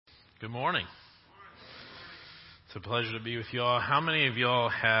Good morning. It's a pleasure to be with you all. How many of y'all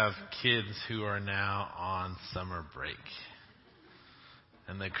have kids who are now on summer break?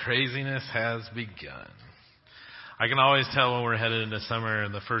 And the craziness has begun. I can always tell when we're headed into summer,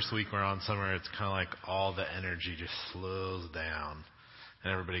 and the first week we're on summer, it's kind of like all the energy just slows down,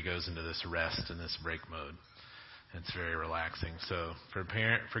 and everybody goes into this rest and this break mode. It's very relaxing. So for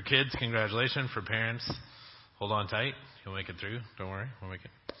kids, congratulations. For parents, hold on tight. You'll make it through. Don't worry, we'll make it.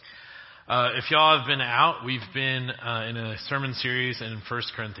 If y'all have been out, we've been in a sermon series in 1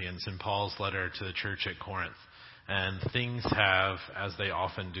 Corinthians, in Paul's letter to the church at Corinth. And things have, as they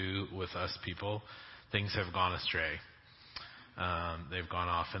often do with us people, things have gone astray. They've gone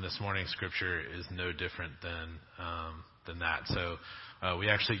off. And this morning's scripture is no different than that. So we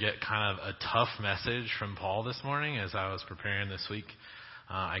actually get kind of a tough message from Paul this morning as I was preparing this week.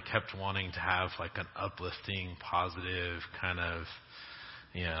 I kept wanting to have like an uplifting, positive kind of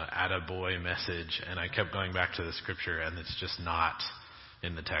attaboy message, and I kept going back to the scripture, and it's just not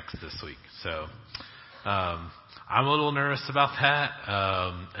in the text this week. So I'm a little nervous about that,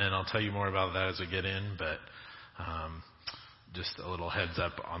 and I'll tell you more about that as we get in, but just a little heads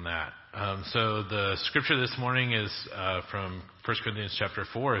up on that. So the scripture this morning is from 1 Corinthians chapter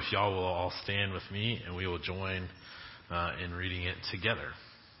 4. If y'all will all stand with me, and we will join in reading it together.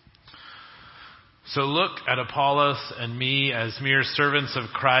 So look at Apollos and me as mere servants of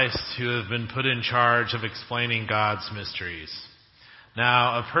Christ who have been put in charge of explaining God's mysteries.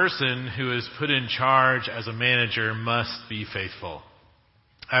 Now, a person who is put in charge as a manager must be faithful.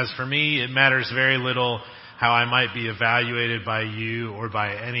 As for me, it matters very little how I might be evaluated by you or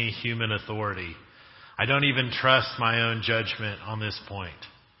by any human authority. I don't even trust my own judgment on this point.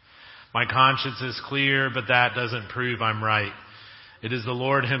 My conscience is clear, but that doesn't prove I'm right. It is the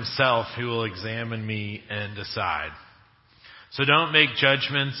Lord himself who will examine me and decide. So don't make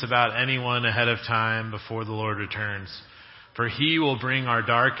judgments about anyone ahead of time before the Lord returns, for he will bring our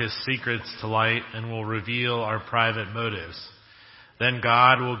darkest secrets to light and will reveal our private motives. Then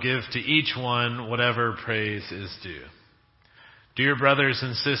God will give to each one whatever praise is due. Dear brothers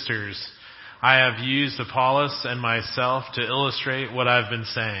and sisters, I have used Apollos and myself to illustrate what I've been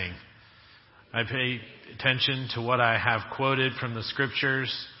saying. I pay attention to what I have quoted from the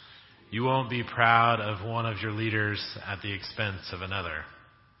scriptures. You won't be proud of one of your leaders at the expense of another.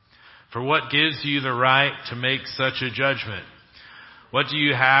 For what gives you the right to make such a judgment? What do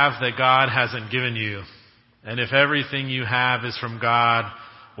you have that God hasn't given you? And if everything you have is from God,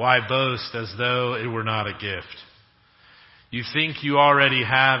 why boast as though it were not a gift? You think you already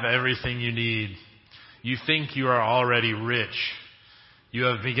have everything you need. You think you are already rich. You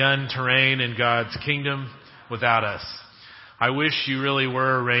have begun to reign in God's kingdom without us. I wish you really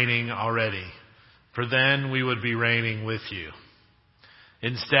were reigning already, for then we would be reigning with you.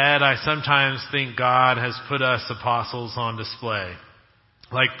 Instead, I sometimes think God has put us apostles on display,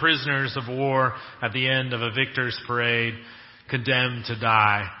 like prisoners of war at the end of a victor's parade, condemned to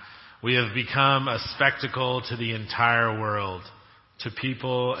die. We have become a spectacle to the entire world, to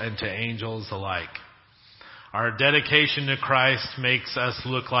people and to angels alike. Our dedication to Christ makes us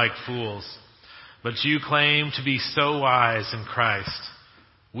look like fools, but you claim to be so wise in Christ.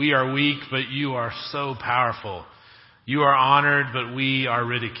 We are weak, but you are so powerful. You are honored, but we are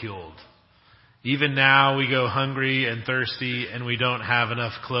ridiculed. Even now we go hungry and thirsty, and we don't have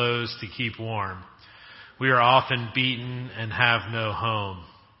enough clothes to keep warm. We are often beaten and have no home.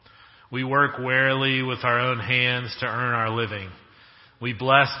 We work warily with our own hands to earn our living. We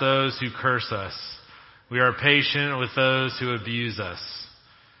bless those who curse us. We are patient with those who abuse us.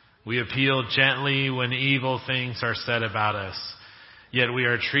 We appeal gently when evil things are said about us. Yet we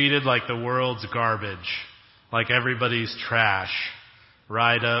are treated like the world's garbage, like everybody's trash,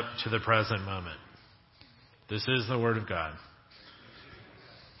 right up to the present moment. This is the word of God.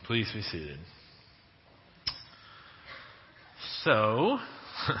 Please be seated. So,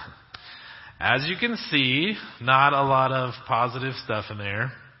 as you can see, not a lot of positive stuff in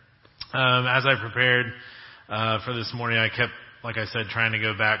there. As I prepared for this morning, I kept, like I said, trying to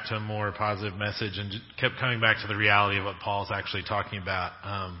go back to a more positive message and kept coming back to the reality of what Paul's actually talking about.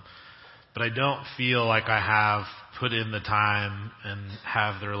 But I don't feel like I have put in the time and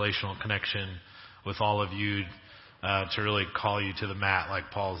have the relational connection with all of you to really call you to the mat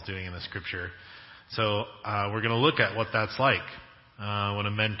like Paul's doing in the scripture. So we're going to look at what that's like when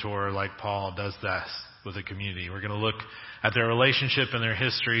a mentor like Paul does that with a community. We're going to look at their relationship and their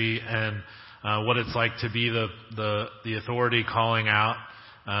history and what it's like to be the authority calling out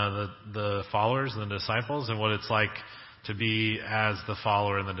the followers and the disciples, and what it's like to be as the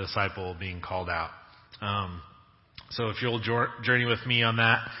follower and the disciple being called out. So if you'll journey with me on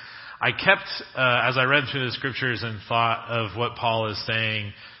that, I kept, as I read through the scriptures and thought of what Paul is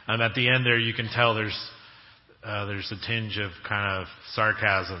saying, at the end there you can tell there's a tinge of kind of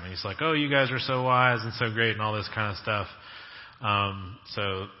sarcasm. He's like, oh, you guys are so wise and so great and all this kind of stuff.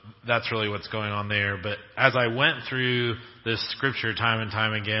 So that's really what's going on there. But as I went through this scripture time and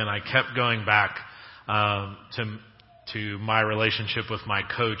time again, I kept going back to my relationship with my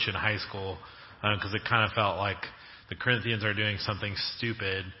coach in high school, because it kind of felt like the Corinthians are doing something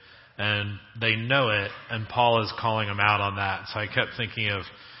stupid and they know it, and Paul is calling them out on that. So I kept thinking of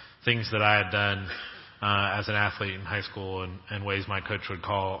things that I had done as an athlete in high school and ways my coach would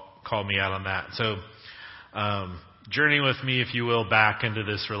call me out on that. So journey with me, if you will, back into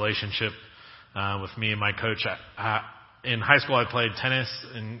this relationship with me and my coach. In high school, I played tennis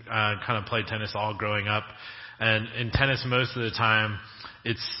and kind of played tennis all growing up. And in tennis, most of the time,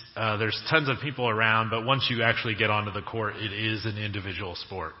 there's tons of people around, but once you actually get onto the court, it is an individual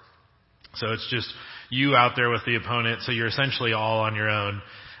sport. So it's just you out there with the opponent. So you're essentially all on your own,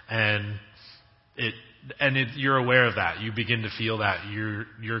 and you're aware of that. You begin to feel that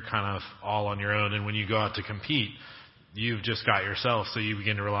you're kind of all on your own. And when you go out to compete, you've just got yourself. So you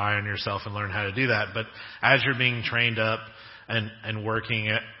begin to rely on yourself and learn how to do that. But as you're being trained up and working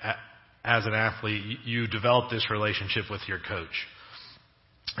as an athlete, you develop this relationship with your coach.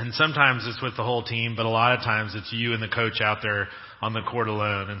 And sometimes it's with the whole team, but a lot of times it's you and the coach out there on the court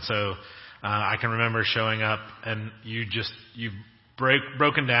alone. And so I can remember showing up and you've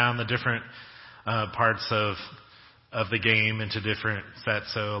broken down the different parts of the game into different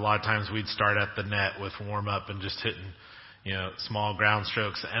sets. So a lot of times we'd start at the net with warm up and just hitting, small ground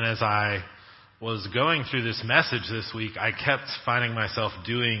strokes. And as I was going through this message this week, I kept finding myself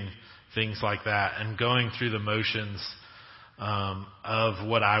doing things like that and going through the motions of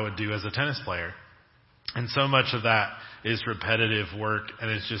what I would do as a tennis player. And so much of that is repetitive work,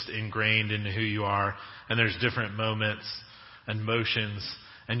 and it's just ingrained into who you are. And there's different moments and motions,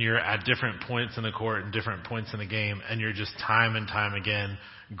 and you're at different points in the court and different points in the game, and you're just time and time again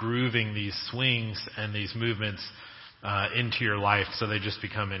grooving these swings and these movements into your life, so they just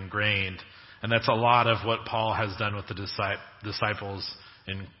become ingrained. And that's a lot of what Paul has done with the disciples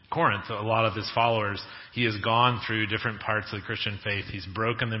in Corinth. A lot of his followers, he has gone through different parts of the Christian faith. He's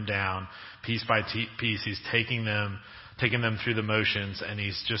broken them down piece by piece. He's taking them through the motions, and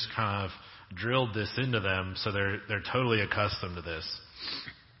he's just kind of drilled this into them, so they're totally accustomed to this.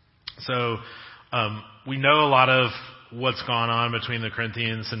 So we know a lot of what's gone on between the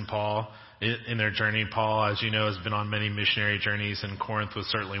Corinthians and Paul in their journey. Paul, as you know, has been on many missionary journeys, and Corinth was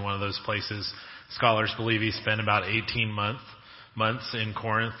certainly one of those places. Scholars believe he spent about 18 months in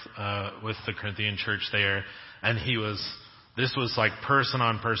Corinth with the Corinthian church there, and this was like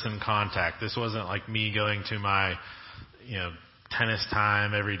person-on-person contact. This wasn't like me going to my tennis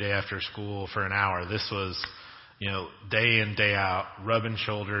time every day after school for an hour. This was day in, day out, rubbing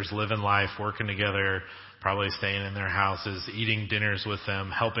shoulders, living life, working together, probably staying in their houses, eating dinners with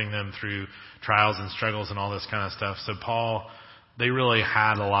them, helping them through trials and struggles and all this kind of stuff. So Paul, they really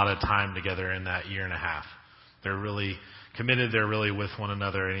had a lot of time together in that year and a half. They're really committed. They're really with one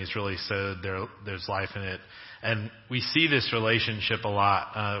another, and he's really sowed there's life in it. And we see this relationship a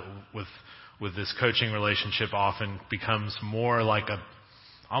lot with this coaching relationship. Often becomes more like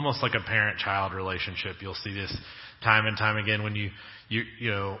almost like a parent-child relationship. You'll see this time and time again when you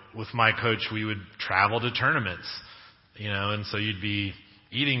with my coach, we would travel to tournaments, and so you'd be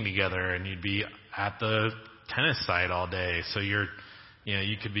eating together and you'd be at the tennis site all day. So you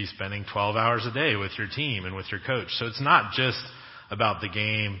could be spending 12 hours a day with your team and with your coach. So it's not just about the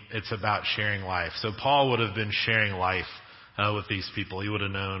game. It's about sharing life. So Paul would have been sharing life with these people. He would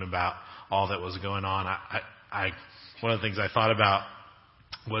have known about all that was going on. One of the things I thought about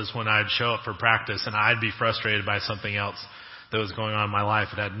was when I'd show up for practice and I'd be frustrated by something else that was going on in my life.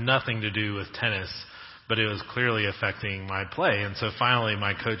 It had nothing to do with tennis, but it was clearly affecting my play. And so finally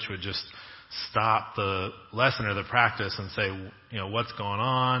my coach would just stop the lesson or the practice and say, what's going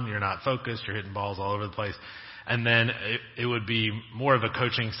on? You're not focused. You're hitting balls all over the place. And then it would be more of a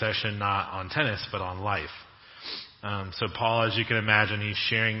coaching session, not on tennis, but on life. So Paul, as you can imagine, he's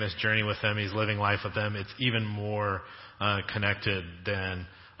sharing this journey with them. He's living life with them. It's even more connected than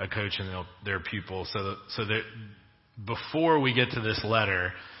a coach and their pupil. So that before we get to this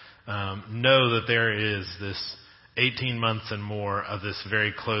letter, know that there is this 18 months and more of this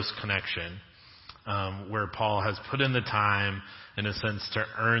very close connection, where Paul has put in the time, in a sense, to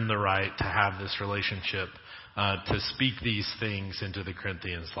earn the right to have this relationship, to speak these things into the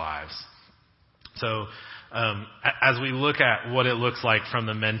Corinthians' lives. So, as we look at what it looks like from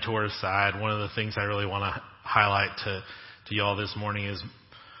the mentor side, one of the things I really want to highlight to y'all this morning is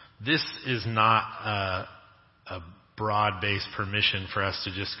this is not a broad-based permission for us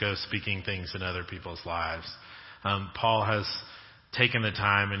to just go speaking things in other people's lives. Paul has taken the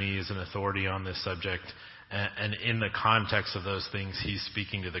time, and he is an authority on this subject. And in the context of those things, he's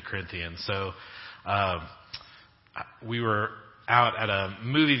speaking to the Corinthians. So we were out at a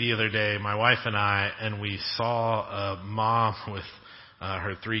movie the other day, my wife and I, and we saw a mom with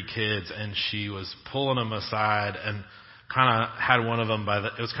her 3 kids, and she was pulling them aside and kind of had one of them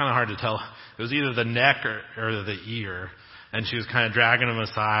it was kind of hard to tell. It was either the neck or the ear, and she was kind of dragging them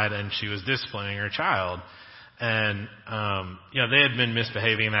aside, and she was disciplining her child. And, they had been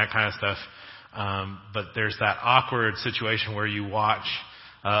misbehaving and that kind of stuff. But there's that awkward situation where you watch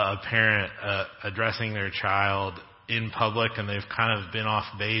a parent addressing their child in public, and they've kind of been off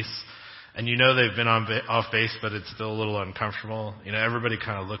base, and they've been off base, but it's still a little uncomfortable. Everybody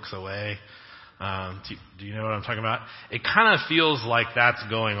kind of looks away. Do you know what I'm talking about? It kind of feels like that's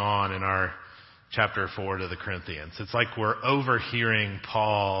going on in our chapter 4 to the Corinthians. It's like we're overhearing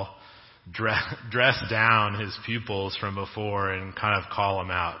Paul dress down his pupils from before and kind of call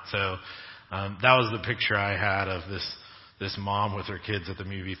them out. So that was the picture I had of this mom with her kids at the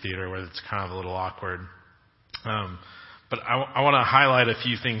movie theater, where it's kind of a little awkward. But I want to highlight a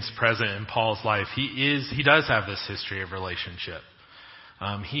few things present in Paul's life. He does have this history of relationship.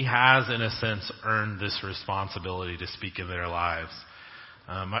 He has, in a sense, earned this responsibility to speak in their lives.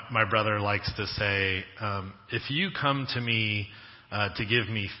 My brother likes to say, if you come to me to give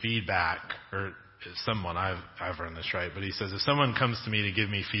me feedback, or someone, I've earned this right, but he says, if someone comes to me to give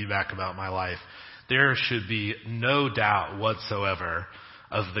me feedback about my life, there should be no doubt whatsoever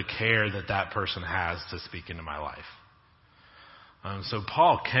of the care that person has to speak into my life. So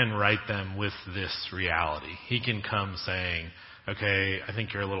Paul can write them with this reality. He can come saying, okay, I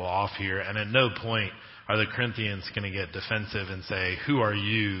think you're a little off here. And at no point are the Corinthians going to get defensive and say, who are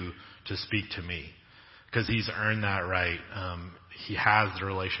you to speak to me? Because he's earned that right. He has the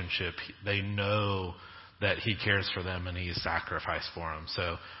relationship. They know that he cares for them, and he's sacrificed for them.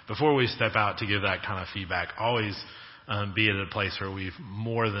 So before we step out to give that kind of feedback, always be at a place where we've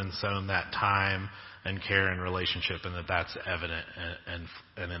more than sown that time and care and relationship, and that's evident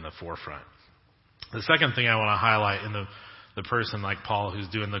and in the forefront. The second thing I want to highlight in the person like Paul who's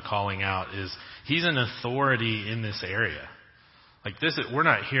doing the calling out is he's an authority in this area. Like this, we're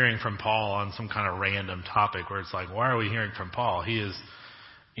not hearing from Paul on some kind of random topic where it's like, why are we hearing from Paul? He is,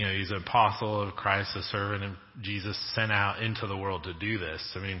 he's an apostle of Christ, a servant of Jesus, sent out into the world to do this.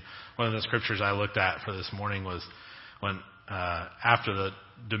 I mean, one of the scriptures I looked at for this morning was when, after the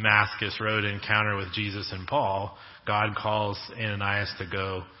Damascus Road encounter with Jesus and Paul, God calls Ananias to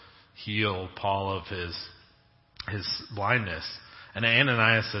go heal Paul of his blindness. And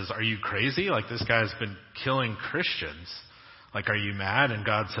Ananias says, are you crazy? Like, this guy's been killing Christians. Like, are you mad? And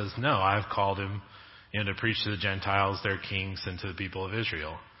God says, no, I've called him to preach to the Gentiles, their kings, and to the people of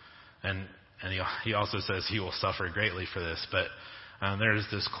Israel. And he also says he will suffer greatly for this. But there's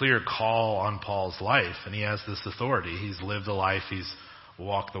this clear call on Paul's life, and he has this authority. He's lived a life. He's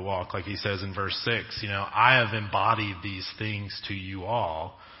walked the walk. Like he says in verse 6, I have embodied these things to you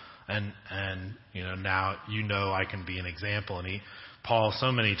all. And now I can be an example. And Paul,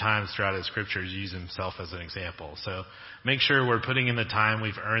 so many times throughout his scriptures, uses himself as an example. So make sure we're putting in the time.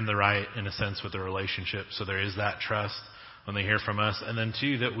 We've earned the right, in a sense, with the relationship. So there is that trust when they hear from us. And then,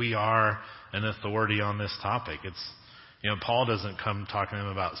 too, that we are an authority on this topic. It's, Paul doesn't come talking to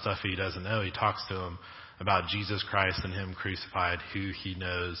them about stuff he doesn't know. He talks to them about Jesus Christ and him crucified, who he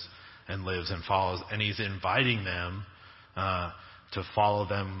knows and lives and follows. And he's inviting them to follow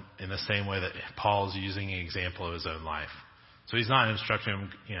them in the same way that Paul's using an example of his own life. So he's not instructing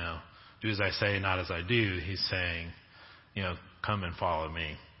them, do as I say, not as I do. He's saying, come and follow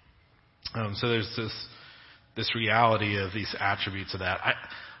me. So there's this reality of these attributes of that.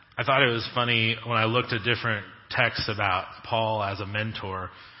 I thought it was funny when I looked at different texts about Paul as a mentor.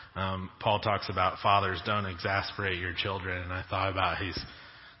 Paul talks about fathers, don't exasperate your children. And I thought about he's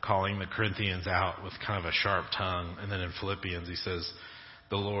calling the Corinthians out with kind of a sharp tongue. And then in Philippians, he says,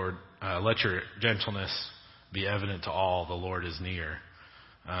 the Lord, let your gentleness be evident to all, the Lord is near.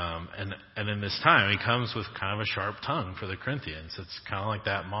 And in this time, he comes with kind of a sharp tongue for the Corinthians. It's kind of like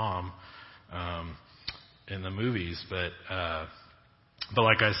that mom in the movies. But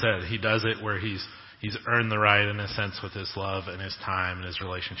like I said, he does it where he's earned the right, in a sense, with his love and his time and his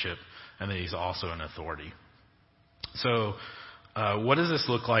relationship, and that he's also an authority. So what does this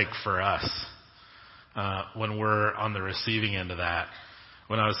look like for us when we're on the receiving end of that?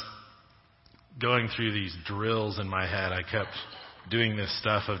 When I was going through these drills in my head, I kept doing this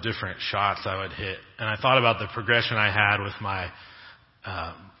stuff of different shots I would hit. And I thought about the progression I had with my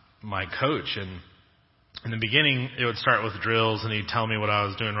my coach, and in the beginning it would start with drills, and he'd tell me what I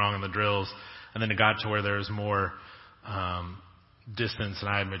was doing wrong in the drills, and then it got to where there was more distance, and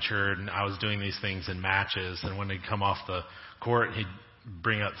I had matured, and I was doing these things in matches, and when he'd come off the court, he'd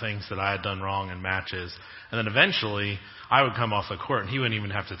bring up things that I had done wrong in matches, and then eventually I would come off the court, and he wouldn't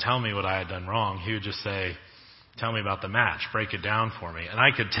even have to tell me what I had done wrong. He would just say, tell me about the match, break it down for me, and I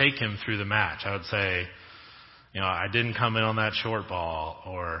could take him through the match. I would say, I didn't come in on that short ball,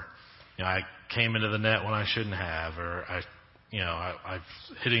 or I came into the net when I shouldn't have, or I'm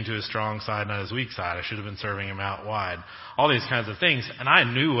hitting to his strong side, not his weak side. I should have been serving him out wide. All these kinds of things. And I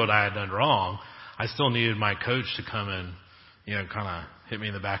knew what I had done wrong. I still needed my coach to come and, kind of hit me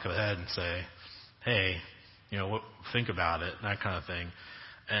in the back of the head and say, hey, think about it, that kind of thing.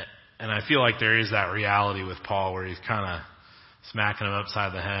 And I feel like there is that reality with Paul where he's kind of smacking him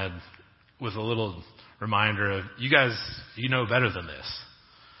upside the head with a little reminder of, you guys, know better than this.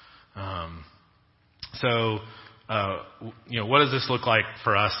 What does this look like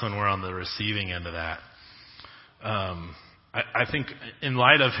for us when we're on the receiving end of that? I think in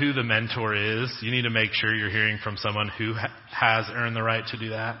light of who the mentor is, you need to make sure you're hearing from someone who has earned the right to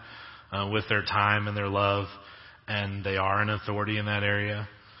do that with their time and their love, and they are an authority in that area.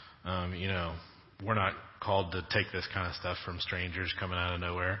 We're not called to take this kind of stuff from strangers coming out of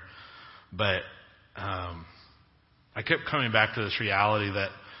nowhere. But I kept coming back to this reality that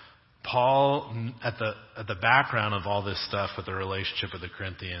Paul, at the background of all this stuff with the relationship with the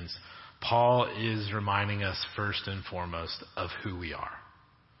Corinthians, Paul is reminding us first and foremost of who we are.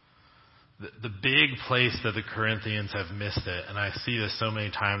 The big place that the Corinthians have missed it, and I see this so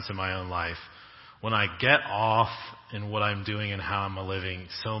many times in my own life, when I get off in what I'm doing and how I'm living,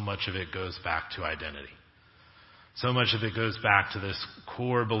 so much of it goes back to identity. So much of it goes back to this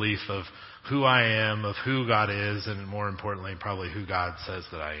core belief of who I am, of who God is, and more importantly, probably who God says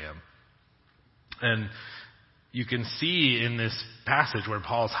that I am. And you can see in this passage where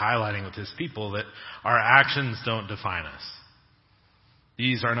Paul's highlighting with his people that our actions don't define us.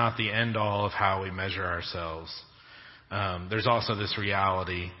 These are not the end all of how we measure ourselves. There's also this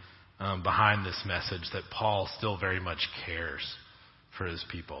reality behind this message that Paul still very much cares for his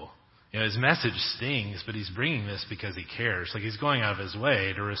people. His message stings, but he's bringing this because he cares. Like he's going out of his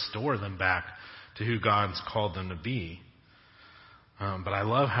way to restore them back to who God's called them to be. But I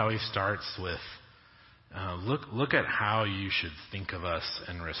love how he starts with, look at how you should think of us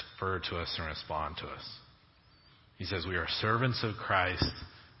and refer to us and respond to us. He says we are servants of Christ,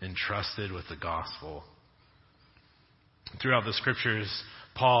 entrusted with the gospel. Throughout the scriptures,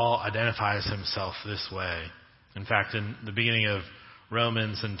 Paul identifies himself this way. In fact, in the beginning of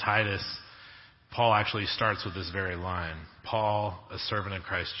Romans and Titus, Paul actually starts with this very line. Paul, a servant of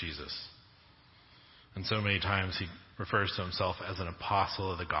Christ Jesus. And so many times he refers to himself as an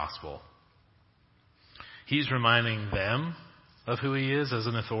apostle of the gospel. He's reminding them of who he is as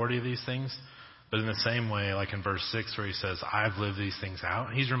an authority of these things. But in the same way, like in verse 6 where he says, I've lived these things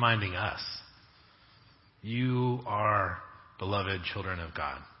out, he's reminding us. You are beloved children of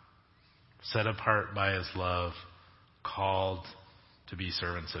God, set apart by his love, called to be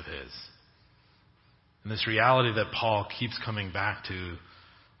servants of his. And this reality that Paul keeps coming back to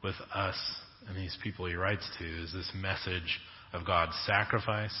with us and these people he writes to is this message of God's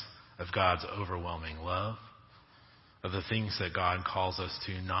sacrifice, of God's overwhelming love, of the things that God calls us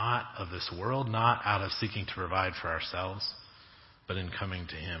to, not of this world, not out of seeking to provide for ourselves, but in coming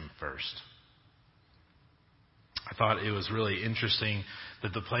to him first. I thought it was really interesting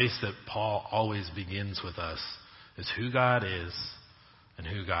that the place that Paul always begins with us is who God is and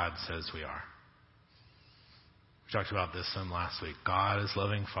who God says we are. We talked about this some last week. God is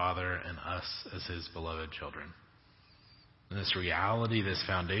loving Father and us as his beloved children. And this reality, this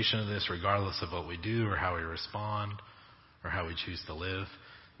foundation of this, regardless of what we do or how we respond or how we choose to live,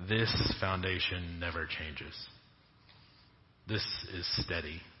 this foundation never changes. This is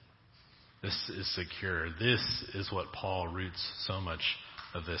steady. This is secure. This is what Paul roots so much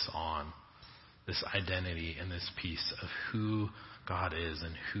of this on. This identity and this piece of who God is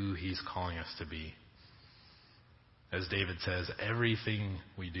and who he's calling us to be. As David says, everything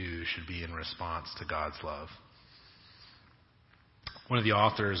we do should be in response to God's love. One of the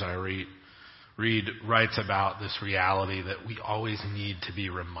authors I read writes about this reality that we always need to be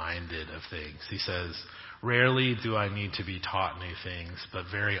reminded of things. He says, rarely do I need to be taught new things, but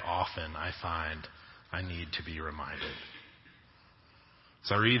very often I find I need to be reminded.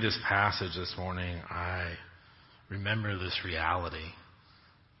 So I read this passage this morning, I remember this reality,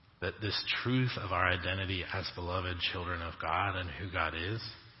 that this truth of our identity as beloved children of God and who God is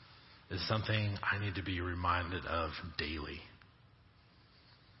something I need to be reminded of daily.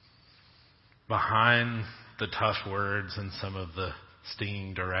 behind the tough words and some of the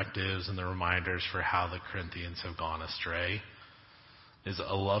stinging directives and the reminders for how the Corinthians have gone astray is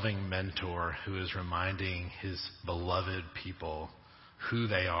a loving mentor who is reminding his beloved people who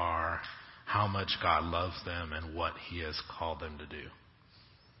they are, how much God loves them, and what he has called them to do.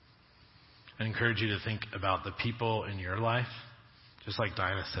 I encourage you to think about the people in your life, just like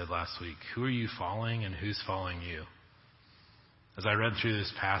Dinah said last week. Who are you following and who's following you? As I read through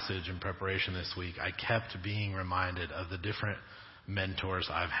this passage in preparation this week, I kept being reminded of the different mentors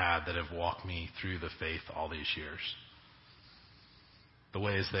I've had that have walked me through the faith all these years. The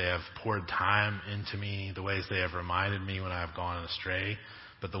ways they have poured time into me, the ways they have reminded me when I have gone astray,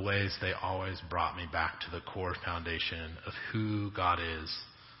 but the ways they always brought me back to the core foundation of who God is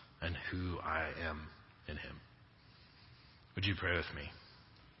and who I am in him. Would you pray with me?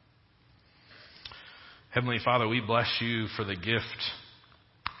 Heavenly Father, we bless you for the gift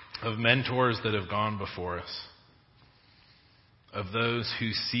of mentors that have gone before us, of those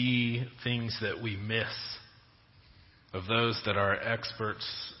who see things that we miss, of those that are experts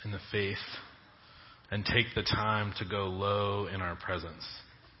in the faith and take the time to go low in our presence.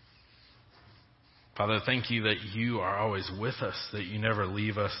 Father, thank you that you are always with us, that you never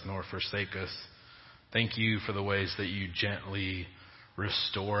leave us nor forsake us. Thank you for the ways that you gently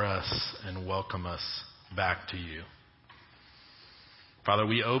restore us and welcome us back to you. Father,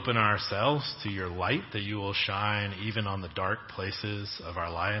 we open ourselves to your light, that you will shine even on the dark places of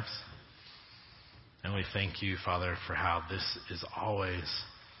our lives. And we thank you, Father, for how this is always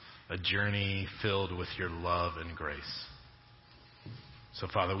a journey filled with your love and grace. So,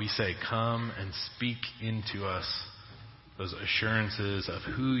 Father, we say, come and speak into us those assurances of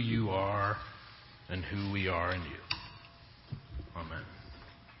who you are and who we are in you. Amen.